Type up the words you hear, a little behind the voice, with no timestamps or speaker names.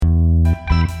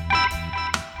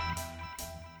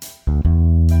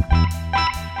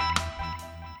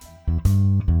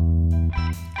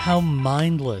How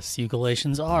mindless you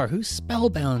Galatians are. Who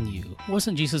spellbound you?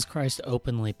 Wasn't Jesus Christ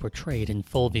openly portrayed in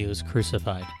full view as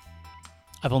crucified?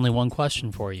 I've only one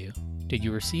question for you. Did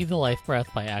you receive the life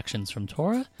breath by actions from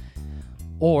Torah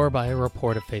or by a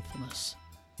report of faithfulness?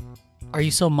 Are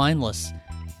you so mindless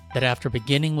that after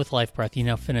beginning with life breath, you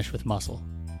now finish with muscle?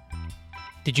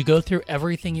 Did you go through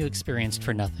everything you experienced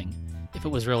for nothing, if it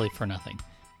was really for nothing?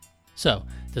 So,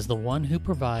 does the one who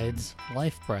provides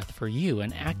life breath for you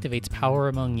and activates power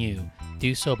among you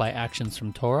do so by actions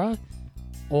from Torah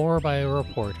or by a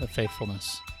report of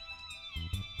faithfulness?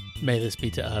 May this be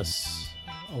to us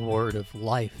a word of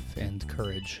life and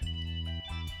courage.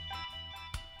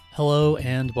 Hello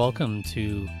and welcome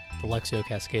to the Lectio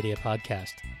Cascadia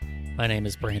podcast. My name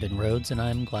is Brandon Rhodes and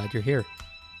I'm glad you're here.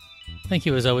 Thank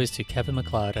you as always to Kevin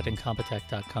MacLeod at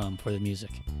Incompetech.com for the music.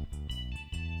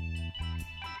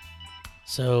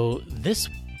 So this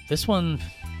one,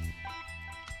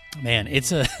 man,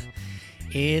 it's a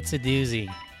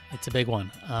doozy. It's a big one.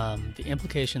 The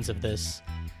implications of this,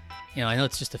 I know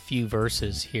it's just a few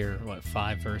verses here,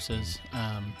 5 verses.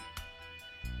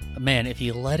 But man, if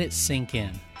you let it sink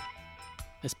in,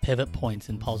 this pivot points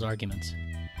in Paul's arguments,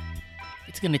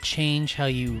 it's going to change how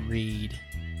you read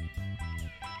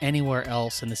anywhere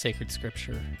else in the sacred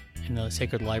scripture, in the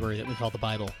sacred library that we call the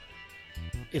Bible.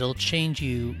 It'll change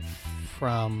you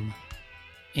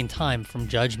in time from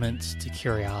judgment to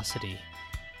curiosity.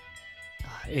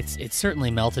 It's certainly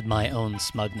melted my own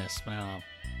smugness. Well,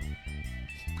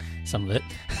 some of it.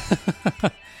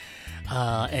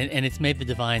 and it's made the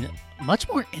divine much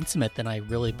more intimate than I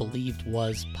really believed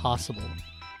was possible.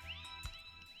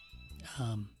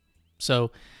 So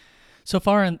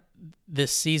far in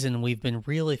this season, we've been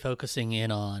really focusing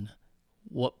in on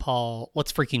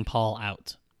what's freaking Paul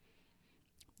out.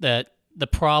 That the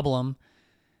problem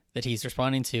that he's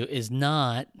responding to is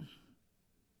not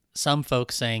some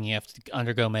folks saying you have to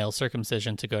undergo male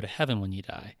circumcision to go to heaven when you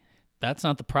die. That's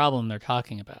not the problem they're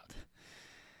talking about.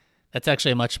 That's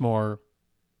actually a much more,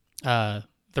 the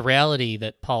reality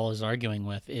that Paul is arguing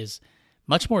with is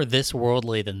much more this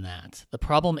worldly than that. The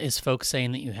problem is folks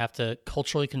saying that you have to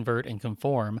culturally convert and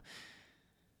conform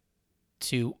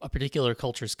to a particular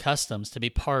culture's customs to be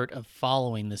part of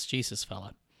following this Jesus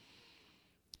fella.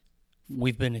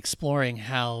 We've been exploring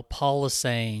how Paul is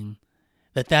saying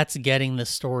that that's getting the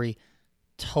story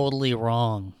totally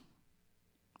wrong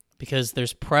because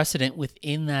there's precedent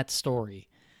within that story,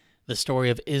 the story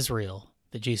of Israel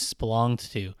that Jesus belonged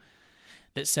to,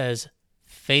 that says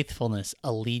faithfulness,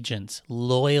 allegiance,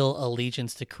 loyal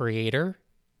allegiance to Creator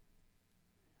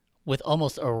with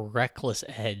almost a reckless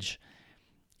edge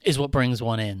is what brings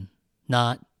one in,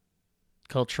 not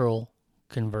cultural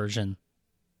conversion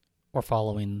or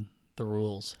following the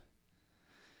rules.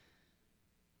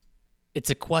 It's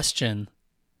a question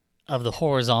of the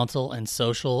horizontal and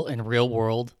social and real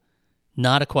world,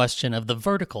 not a question of the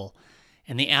vertical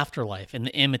and the afterlife and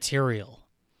the immaterial.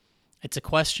 It's a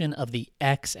question of the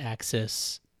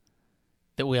x-axis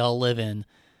that we all live in,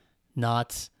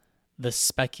 not the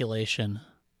speculation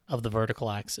of the vertical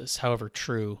axis, however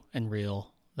true and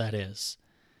real that is.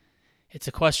 It's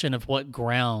a question of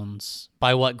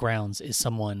by what grounds is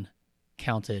someone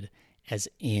counted as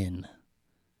in.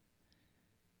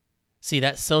 See,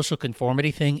 that social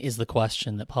conformity thing is the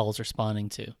question that Paul's responding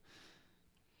to.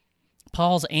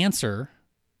 Paul's answer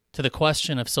to the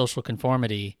question of social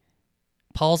conformity,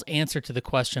 Paul's answer to the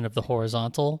question of the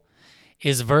horizontal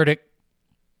is verdict.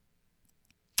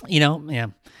 I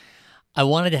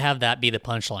wanted to have that be the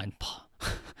punchline.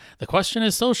 The question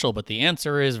is social, but the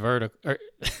answer is vertical.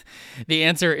 The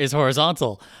answer is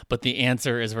horizontal, but the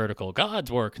answer is vertical.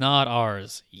 God's work, not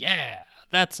ours. Yeah,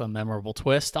 that's a memorable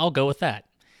twist. I'll go with that.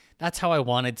 That's how I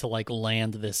wanted to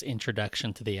land this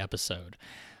introduction to the episode.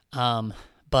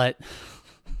 But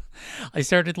I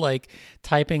started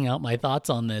typing out my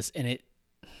thoughts on this, and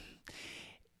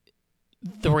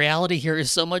the reality here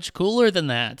is so much cooler than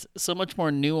that, so much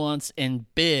more nuanced and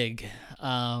big.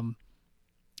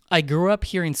 I grew up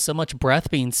hearing so much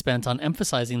breath being spent on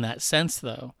emphasizing that sense,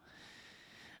 though.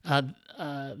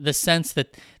 The sense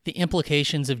that the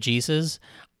implications of Jesus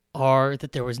are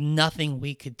that there was nothing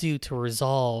we could do to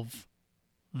resolve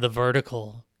the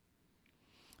vertical,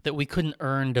 that we couldn't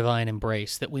earn divine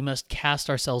embrace, that we must cast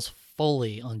ourselves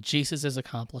fully on Jesus'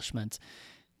 accomplishment,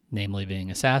 namely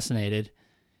being assassinated,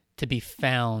 to be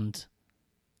found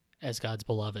as God's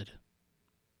beloved.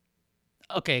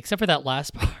 Okay, except for that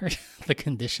last part, the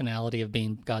conditionality of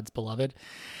being God's beloved.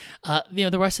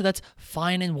 The rest of that's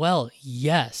fine and well.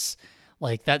 Yes,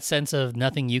 that sense of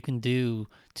nothing you can do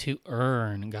to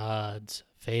earn God's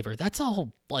favor. That's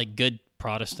all good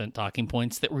Protestant talking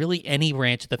points that really any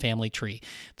branch of the family tree,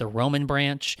 the Roman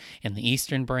branch and the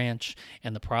Eastern branch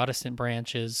and the Protestant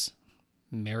branches,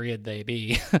 myriad they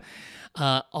be,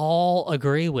 all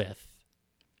agree with.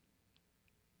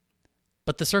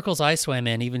 But the circles I swam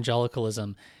in,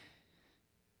 evangelicalism,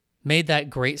 made that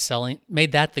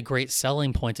the great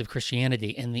selling point of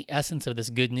Christianity and the essence of this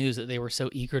good news that they were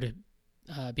so eager to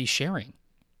be sharing.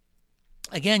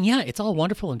 Again, yeah, it's all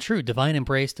wonderful and true. Divine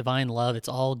embrace, divine love, it's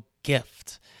all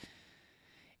gift.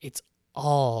 It's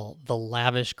all the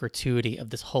lavish gratuity of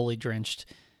this holy drenched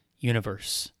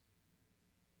universe.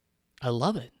 I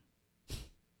love it.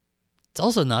 It's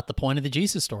also not the point of the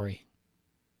Jesus story.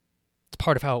 It's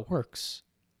part of how it works.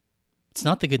 It's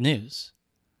not the good news.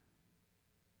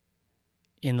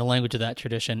 In the language of that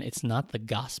tradition, it's not the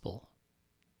gospel.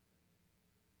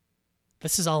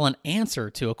 This is all an answer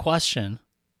to a question,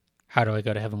 how do I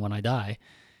go to heaven when I die,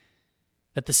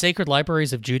 that the sacred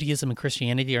libraries of Judaism and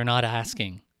Christianity are not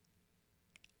asking,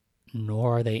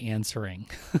 nor are they answering,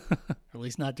 or at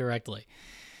least not directly.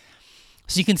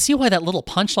 So you can see why that little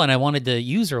punchline I wanted to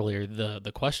use earlier,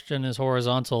 the question is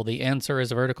horizontal, the answer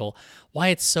is vertical, why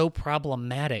it's so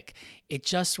problematic. It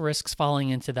just risks falling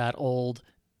into that old,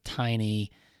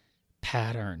 tiny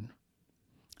pattern,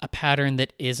 a pattern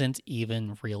that isn't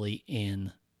even really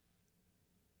in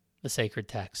the sacred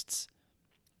texts.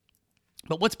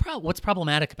 But what's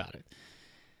problematic about it?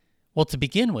 Well, to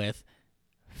begin with,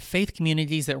 faith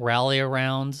communities that rally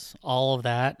around all of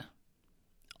that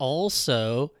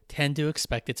also tend to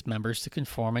expect its members to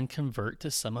conform and convert to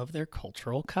some of their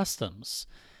cultural customs.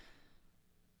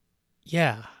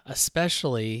 Yeah,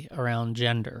 especially around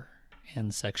gender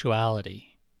and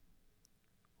sexuality.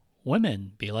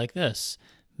 Women be like this.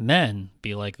 Men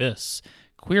be like this.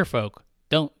 Queer folk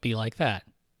don't be like that.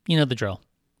 You know the drill.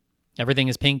 Everything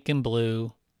is pink and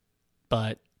blue,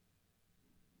 but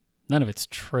none of it's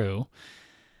true.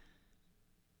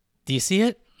 Do you see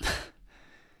it?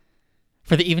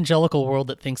 For the evangelical world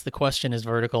that thinks the question is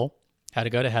vertical, how to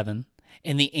go to heaven,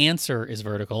 and the answer is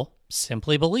vertical,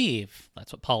 simply believe.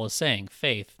 That's what Paul is saying.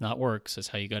 Faith, not works, is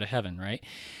how you go to heaven, right?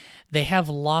 They have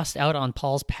lost out on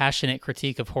Paul's passionate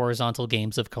critique of horizontal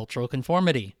games of cultural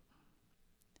conformity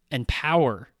and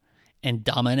power and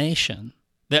domination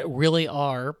that really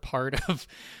are part of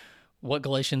what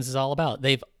Galatians is all about.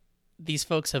 These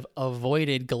folks have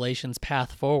avoided Galatians'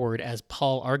 path forward as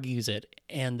Paul argues it,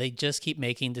 and they just keep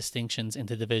making distinctions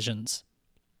into divisions.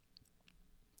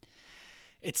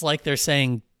 It's like they're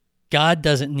saying, God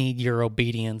doesn't need your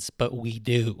obedience, but we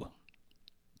do.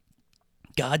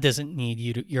 God doesn't need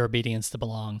your obedience to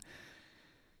belong,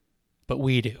 but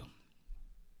we do.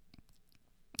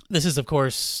 This is, of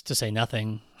course, to say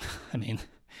nothing. I mean,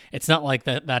 it's not like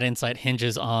that insight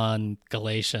hinges on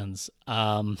Galatians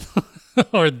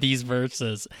or these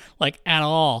verses, like at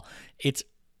all. It's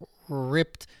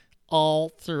ripped all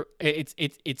through.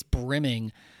 It's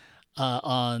brimming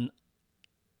on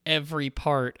every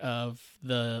part of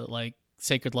the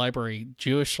sacred library,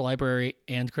 Jewish library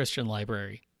and Christian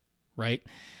library, right?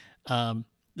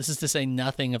 This is to say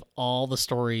nothing of all the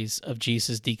stories of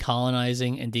Jesus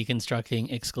decolonizing and deconstructing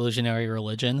exclusionary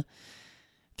religion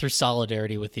through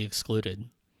solidarity with the excluded.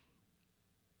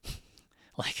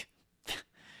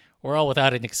 We're all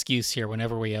without an excuse here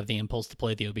whenever we have the impulse to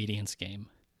play the obedience game.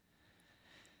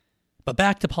 But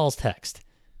back to Paul's text.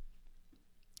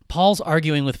 Paul's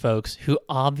arguing with folks who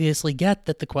obviously get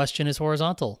that the question is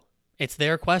horizontal. It's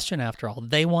their question, after all.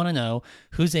 They want to know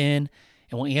who's in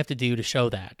and what you have to do to show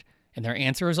that. And their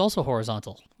answer is also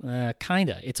horizontal.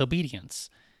 Kinda. It's obedience.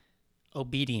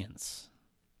 Obedience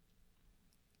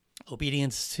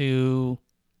to,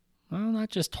 well, not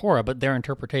just Torah, but their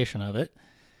interpretation of it.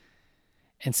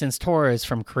 And since Torah is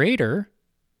from Creator,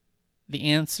 the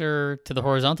answer to the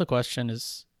horizontal question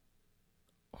is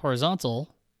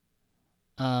horizontal.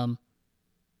 Like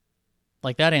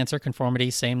that answer, conformity,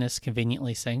 sameness,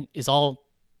 is all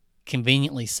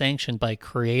conveniently sanctioned by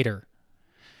Creator.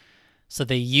 So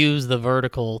they use the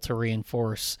vertical to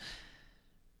reinforce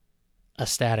a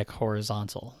static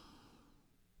horizontal.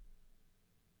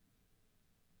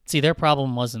 See, their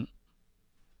problem wasn't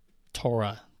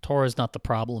Torah. Torah is not the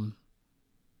problem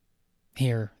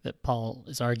here that Paul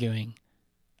is arguing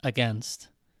against.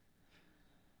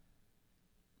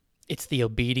 It's the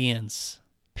obedience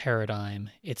paradigm.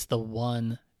 It's the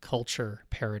one culture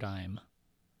paradigm.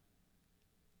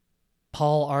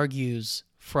 Paul argues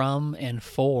from and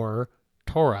for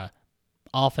Torah,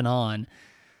 off and on,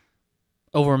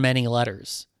 over many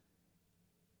letters.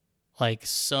 Like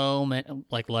so many,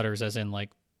 like letters as in like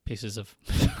pieces of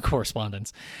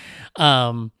correspondence.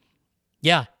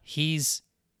 Yeah, he's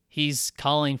He's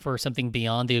calling for something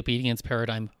beyond the obedience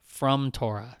paradigm from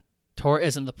Torah. Torah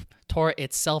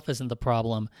itself isn't the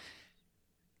problem.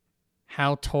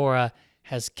 How Torah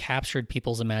has captured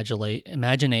people's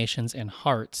imaginations and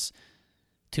hearts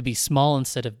to be small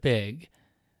instead of big,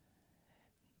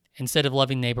 instead of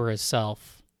loving neighbor as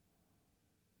self,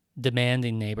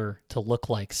 demanding neighbor to look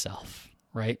like self,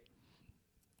 right?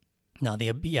 Now,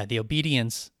 the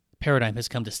obedience paradigm has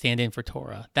come to stand in for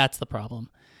Torah. That's the problem.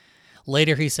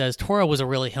 Later, he says Torah was a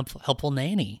really helpful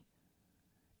nanny,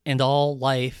 and all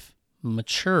life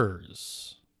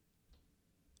matures.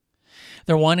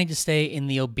 They're wanting to stay in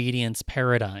the obedience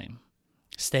paradigm,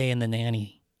 stay in the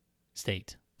nanny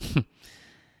state.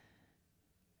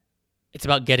 It's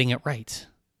about getting it right,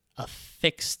 a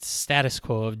fixed status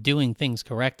quo of doing things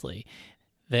correctly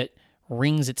that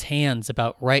wrings its hands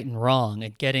about right and wrong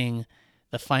and getting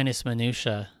the finest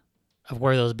minutia of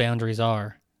where those boundaries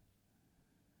are.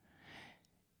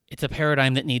 It's a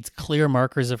paradigm that needs clear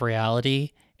markers of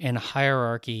reality and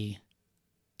hierarchy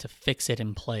to fix it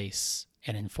in place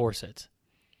and enforce it.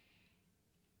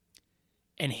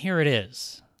 And here it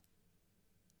is.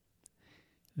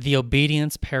 The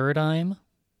obedience paradigm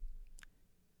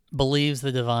believes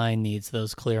the divine needs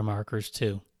those clear markers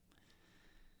too.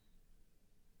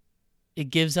 It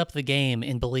gives up the game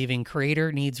in believing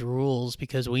Creator needs rules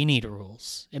because we need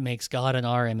rules. It makes God in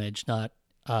our image, not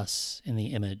us in the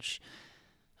image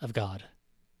of God.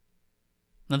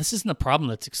 Now, this isn't a problem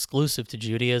that's exclusive to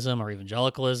Judaism or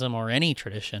evangelicalism or any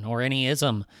tradition or any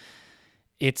ism.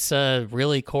 It's a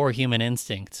really core human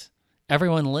instinct.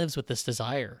 Everyone lives with this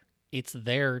desire. It's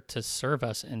there to serve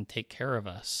us and take care of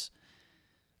us.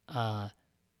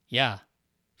 Yeah,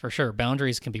 for sure.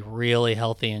 Boundaries can be really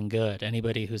healthy and good.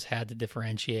 Anybody who's had to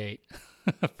differentiate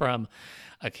from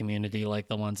a community like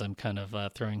the ones I'm kind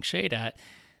of throwing shade at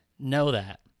know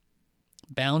that.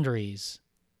 Boundaries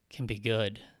can be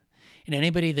good. And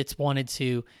anybody that's wanted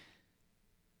to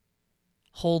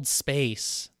hold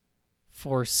space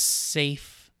for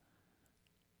safe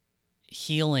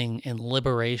healing and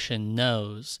liberation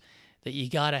knows that you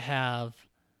got to have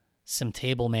some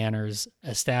table manners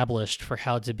established for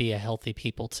how to be a healthy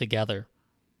people together.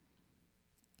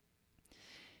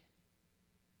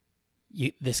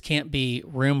 This can't be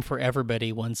room for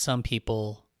everybody when some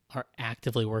people are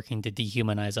actively working to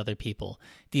dehumanize other people.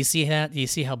 Do you see that? Do you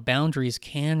see how boundaries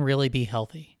can really be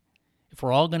healthy? If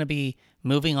we're all going to be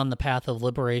moving on the path of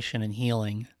liberation and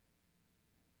healing,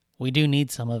 we do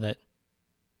need some of it.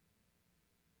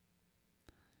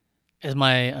 As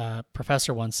my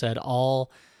professor once said, all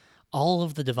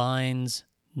of the divines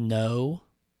know,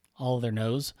 all of their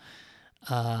knows,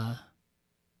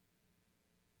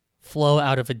 flow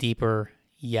out of a deeper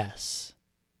yes.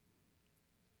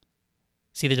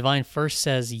 See, the divine first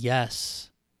says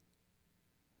yes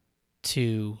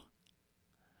to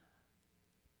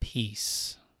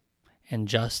peace and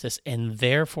justice, and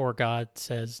therefore God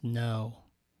says no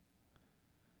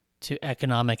to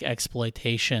economic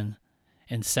exploitation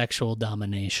and sexual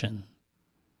domination.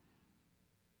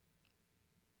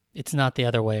 It's not the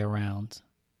other way around.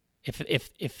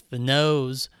 If the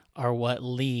no's are what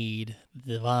lead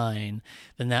the divine,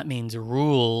 then that means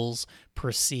rules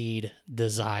precede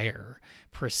desire,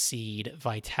 precede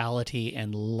vitality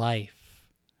and life.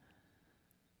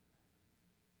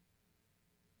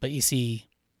 But you see,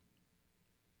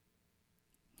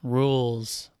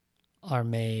 rules are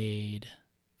made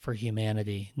for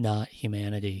humanity, not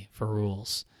humanity for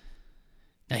rules.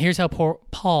 Now here's how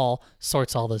Paul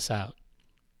sorts all this out.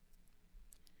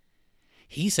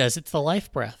 He says it's the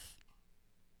life breath,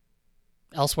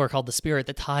 elsewhere called the Spirit,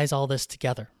 that ties all this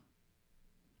together.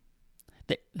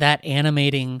 That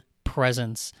animating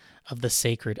presence of the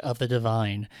sacred, of the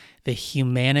divine, the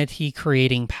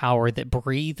humanity-creating power that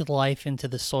breathed life into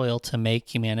the soil to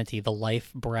make humanity, the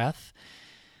life breath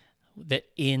that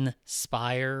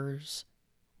inspires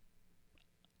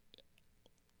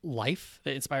life,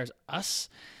 that inspires us,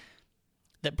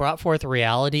 that brought forth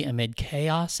reality amid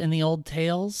chaos in the old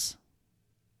tales,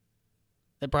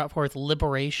 that brought forth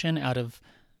liberation out of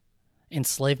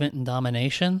enslavement and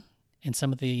domination in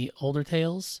some of the older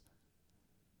tales.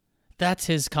 That's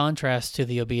his contrast to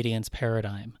the obedience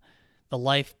paradigm, the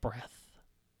life breath.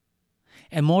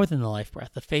 And more than the life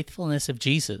breath, the faithfulness of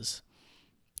Jesus,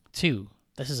 too.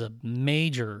 This is a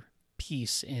major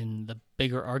piece in the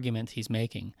bigger argument he's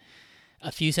making.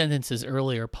 A few sentences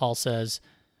earlier, Paul says,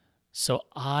 "So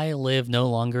I live no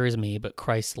longer as me, but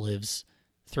Christ lives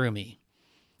through me.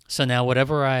 So now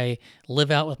whatever I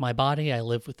live out with my body, I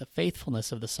live with the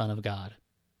faithfulness of the Son of God."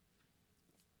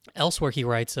 Elsewhere he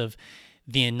writes of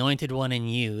the anointed one in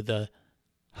you, the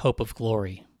hope of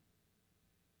glory.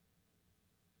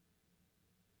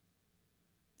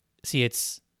 See,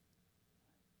 it's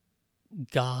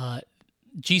God.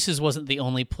 Jesus wasn't the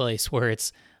only place where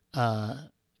it's God.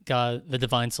 The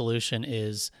divine solution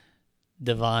is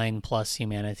divine plus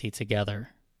humanity together.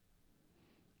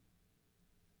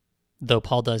 Though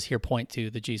Paul does here point to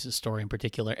the Jesus story in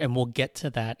particular, and we'll get to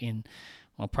that in,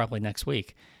 well, probably next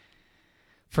week.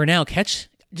 For now,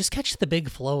 just catch the big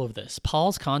flow of this.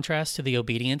 Paul's contrast to the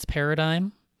obedience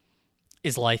paradigm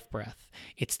is life breath.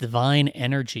 It's divine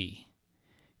energy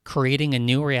creating a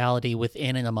new reality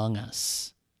within and among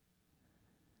us.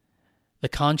 The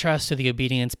contrast to the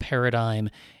obedience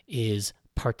paradigm is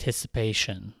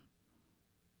participation.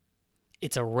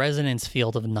 It's a resonance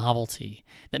field of novelty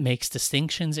that makes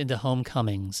distinctions into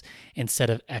homecomings instead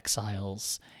of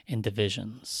exiles and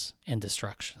divisions and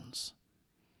destructions.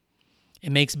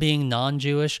 It makes being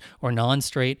non-Jewish or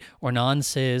non-straight or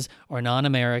non-cis or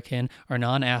non-American or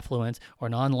non-affluent or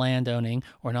non-landowning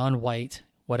or non-white,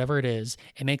 whatever it is,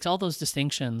 it makes all those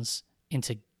distinctions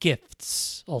into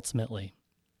gifts, ultimately.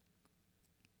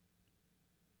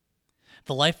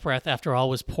 The life breath, after all,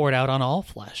 was poured out on all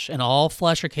flesh, and all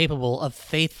flesh are capable of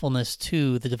faithfulness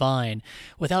to the divine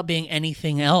without being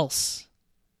anything else.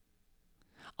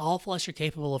 All flesh are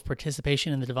capable of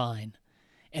participation in the divine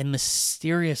and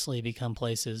mysteriously become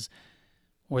places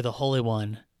where the Holy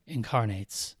One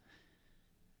incarnates.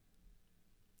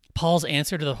 Paul's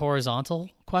answer to the horizontal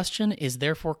question is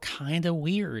therefore kind of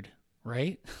weird,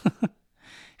 right?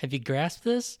 Have you grasped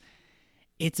this?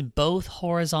 It's both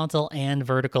horizontal and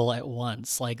vertical at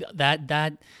once. Like that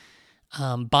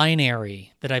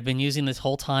binary that I've been using this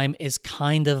whole time is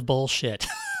kind of bullshit.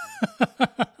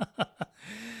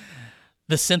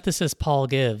 The synthesis Paul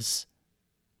gives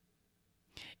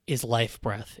is life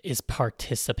breath, is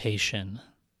participation.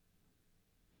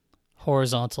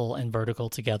 Horizontal and vertical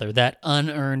together. That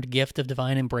unearned gift of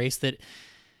divine embrace that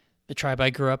the tribe I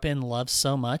grew up in loves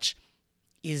so much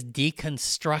is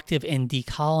deconstructive and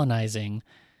decolonizing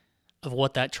of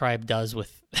what that tribe does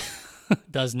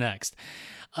does next,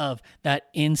 of that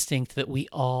instinct that we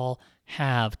all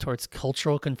have towards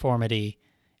cultural conformity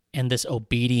and this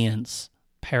obedience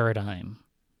paradigm,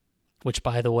 which,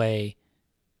 by the way,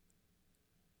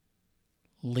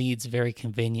 leads very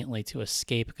conveniently to a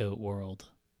scapegoat world.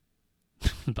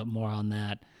 But more on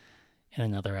that in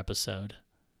another episode.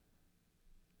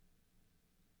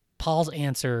 Paul's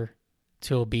answer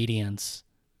to obedience,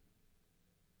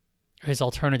 his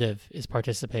alternative, is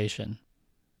participation.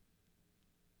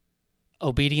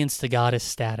 Obedience to God is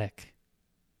static.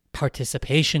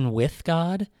 Participation with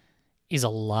God is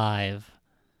alive.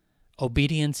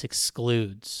 Obedience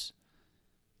excludes.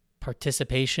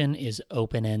 Participation is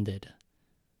open-ended.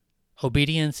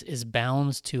 Obedience is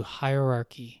bound to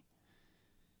hierarchy.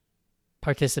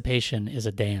 Participation is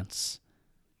a dance.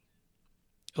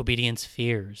 Obedience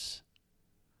fears.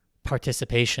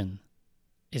 Participation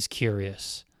is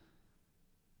curious.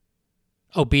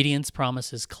 Obedience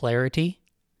promises clarity.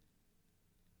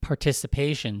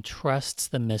 Participation trusts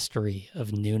the mystery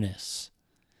of newness.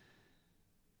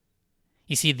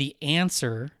 You see, the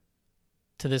answer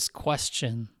to this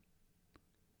question,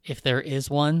 if there is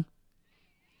one,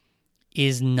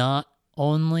 is not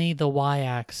only the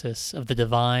y-axis of the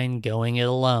divine going it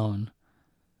alone,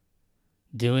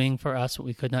 doing for us what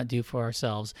we could not do for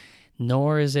ourselves,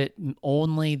 nor is it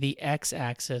only the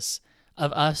x-axis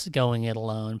of us going it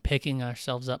alone, picking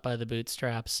ourselves up by the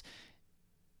bootstraps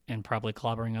and probably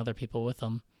clobbering other people with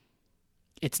them.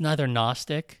 It's neither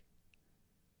Gnostic,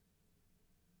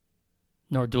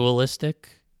 nor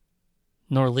dualistic,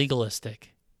 nor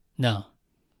legalistic. No.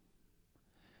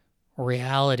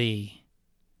 Reality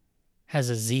has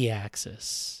a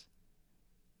z-axis,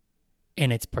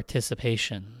 and it's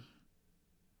participation.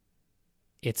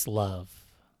 It's love.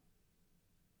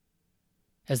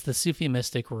 As the Sufi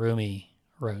mystic Rumi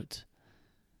wrote,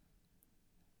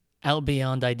 out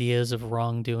beyond ideas of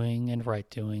wrongdoing and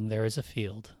right-doing, there is a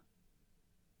field.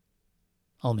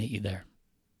 I'll meet you there.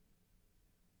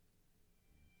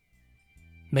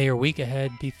 May your week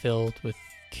ahead be filled with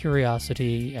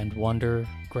curiosity and wonder,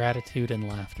 gratitude and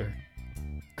laughter,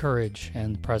 courage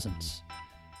and presence,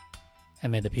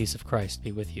 and may the peace of Christ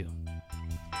be with you.